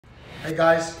Hey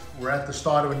guys, we're at the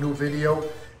start of a new video.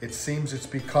 It seems it's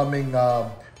becoming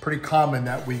pretty common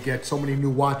that we get so many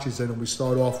new watches in, and we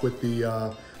start off with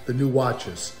the new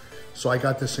watches. So I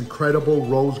got this incredible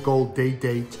rose gold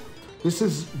date. This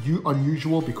is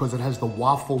unusual because it has the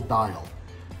waffle dial.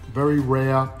 Very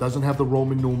rare, doesn't have the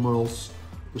Roman numerals,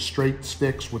 the straight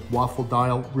sticks with waffle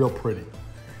dial, real pretty.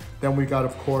 Then we got,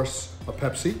 of course, a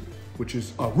Pepsi, which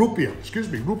is root beer,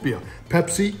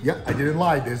 Pepsi, yeah, I didn't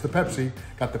lie, there's the Pepsi.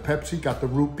 Got the Pepsi, got the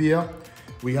root beer.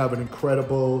 We have an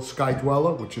incredible Sky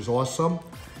Dweller, which is awesome.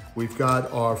 We've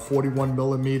got our 41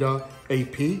 millimeter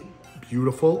AP,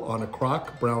 beautiful, on a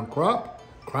croc, brown croc.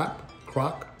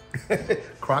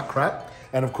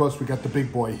 And of course, we got the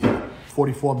big boy here,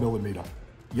 44 millimeter,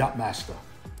 Yachtmaster,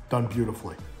 done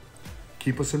beautifully.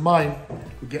 Keep us in mind,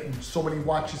 we're getting so many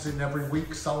watches in every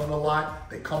week, selling a lot.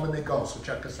 They come and they go, so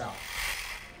check us out.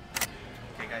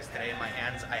 Okay guys, today in my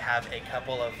hands I have a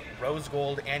couple of rose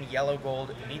gold and yellow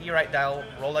gold Meteorite dial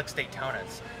Rolex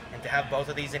Daytonas. And to have both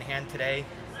of these in hand today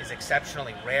is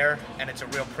exceptionally rare, and it's a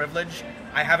real privilege.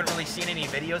 I haven't really seen any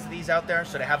videos of these out there,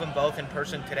 so to have them both in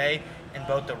person today in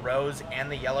both the rose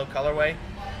and the yellow colorway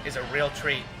is a real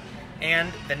treat.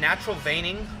 And the natural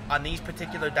veining on these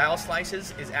particular dial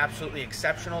slices is absolutely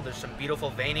exceptional. There's some beautiful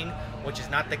veining, which is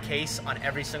not the case on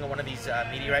every single one of these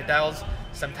Meteorite dials.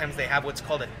 Sometimes they have what's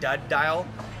called a dud dial,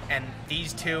 and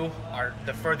these two are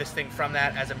the furthest thing from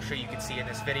that, as I'm sure you can see in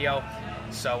this video.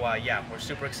 So yeah, we're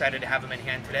super excited to have them in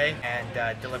hand today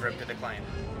and deliver them to the client.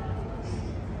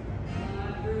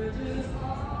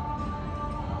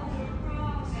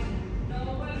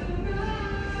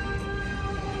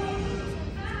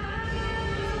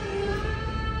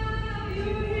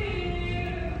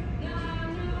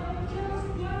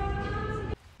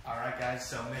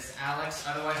 So Miss Alex,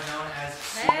 otherwise known as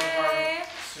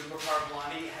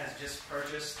Supercarblondie, has just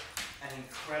purchased an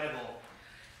incredible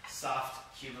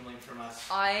soft Cuban link from us.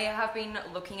 I have been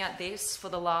looking at this for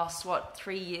the last,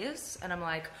 3 years, and I'm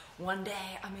like, one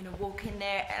day I'm gonna walk in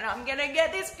there and I'm gonna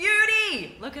get this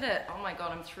beauty! Look at it. Oh my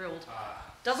god, I'm thrilled.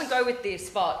 Doesn't go with this,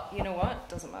 but you know what?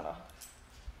 Doesn't matter.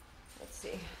 Let's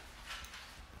see.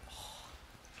 Oh,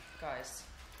 guys,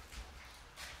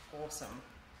 awesome.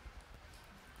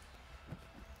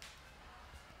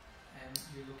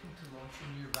 You're looking to launch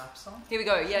a new rap song? Here we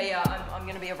go. Yeah, I'm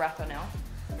going to be a rapper now.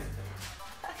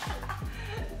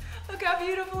 Look how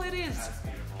beautiful it is.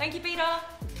 Beautiful. Thank you, Peter.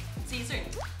 See you soon.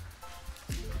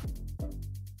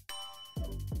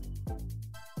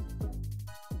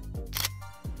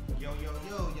 Yo,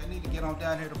 y'all need to get on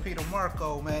down here to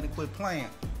Petermarcobh, man, and quit playing.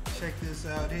 Check this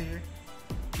out here.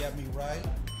 Got me right.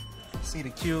 See the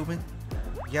Cuban.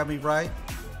 Got me right.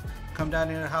 Come down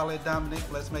here and holler at Dominic.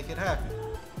 Let's make it happen.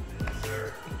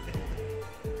 Sir.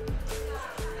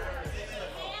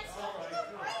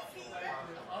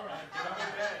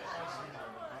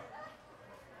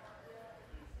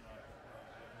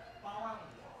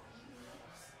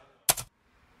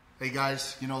 Hey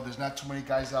guys, you know, there's not too many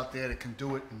guys out there that can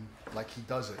do it and like he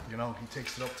does it, you know, he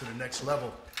takes it up to the next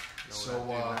level. So,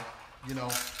 you know,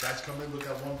 guys come in, look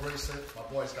at one bracelet. My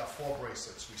boy's got 4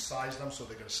 bracelets. We sized them so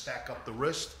they're gonna stack up the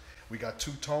wrist. We got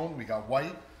 2-tone, we got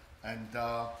white, and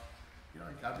you know,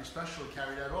 you gotta be special to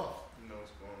carry that off. You know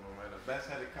what's going on, man. The best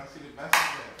had to come see the best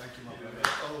again. Thank you, my brother.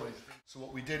 Always. So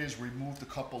what we did is removed a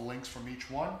couple links from each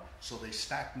one so they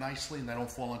stack nicely and they don't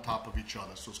fall on top of each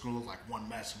other. So it's gonna look like one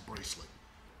massive bracelet.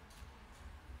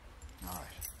 All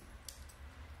right.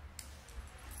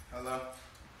 Hello.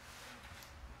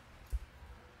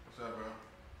 What's up, bro?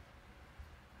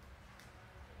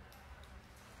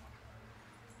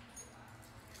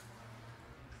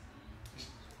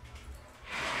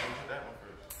 That one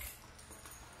first.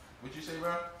 What'd you say,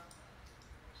 bro?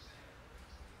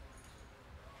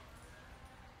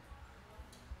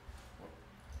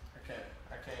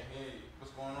 I can't hear you.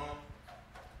 What's going on?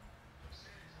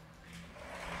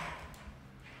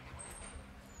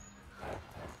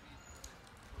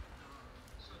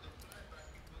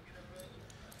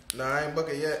 No, I ain't book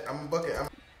it yet. I'm gonna book it.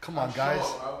 Come on, guys.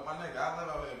 Sure, my nigga, I live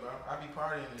out there, bro. I be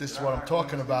partying. This is what I'm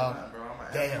talking about. Time, bro.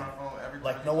 I'm Damn.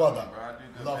 Like no other. Bro. I do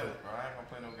good Love shit, it. bro. I ain't gonna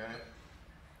play no game.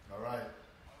 All right.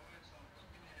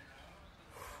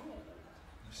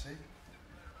 You see?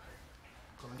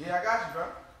 Yeah, I got you, bro.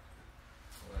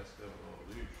 Oh, that's still a little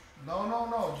loose.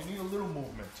 No. You need a little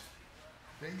movement.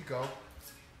 There you go.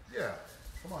 Yeah.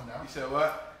 Come on now. You said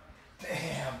what?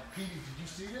 Damn. Petey, did you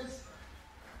see this?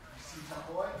 You see my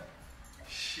boy?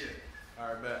 Shit. All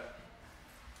right, bet.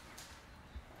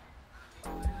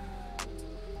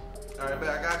 All right, bet.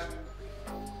 I got you.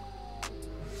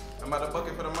 I'm about to book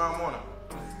it for tomorrow morning.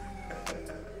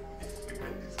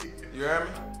 You heard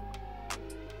me?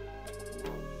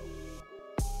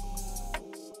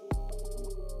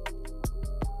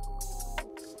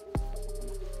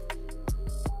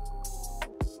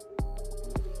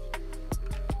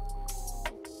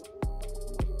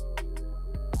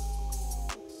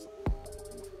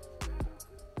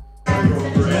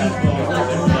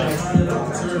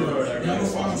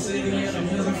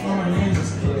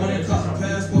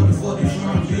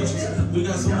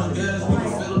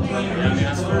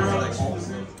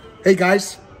 Hey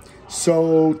guys,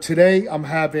 so today I'm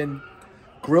having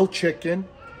grilled chicken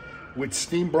with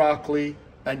steamed broccoli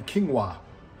and quinoa.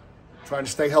 Trying to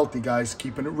stay healthy, guys,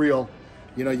 keeping it real.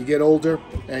 You know, you get older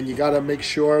and you gotta make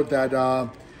sure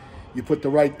that you put the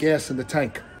right gas in the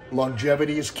tank.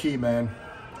 Longevity is key, man.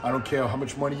 I don't care how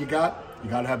much money you gotta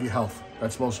have your health.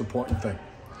 That's the most important thing.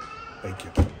 Thank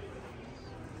you.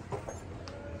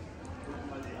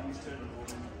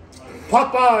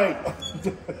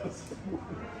 Popeye!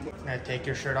 Now take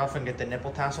your shirt off and get the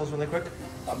nipple tassels really quick.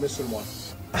 I'm missing one.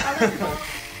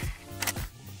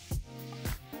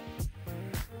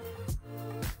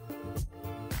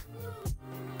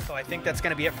 So I think that's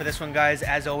going to be it for this one, guys.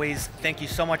 As always, thank you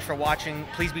so much for watching.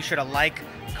 Please be sure to like,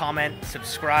 comment,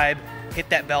 subscribe, hit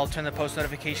that bell, turn the post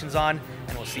notifications on,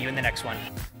 and we'll see you in the next one.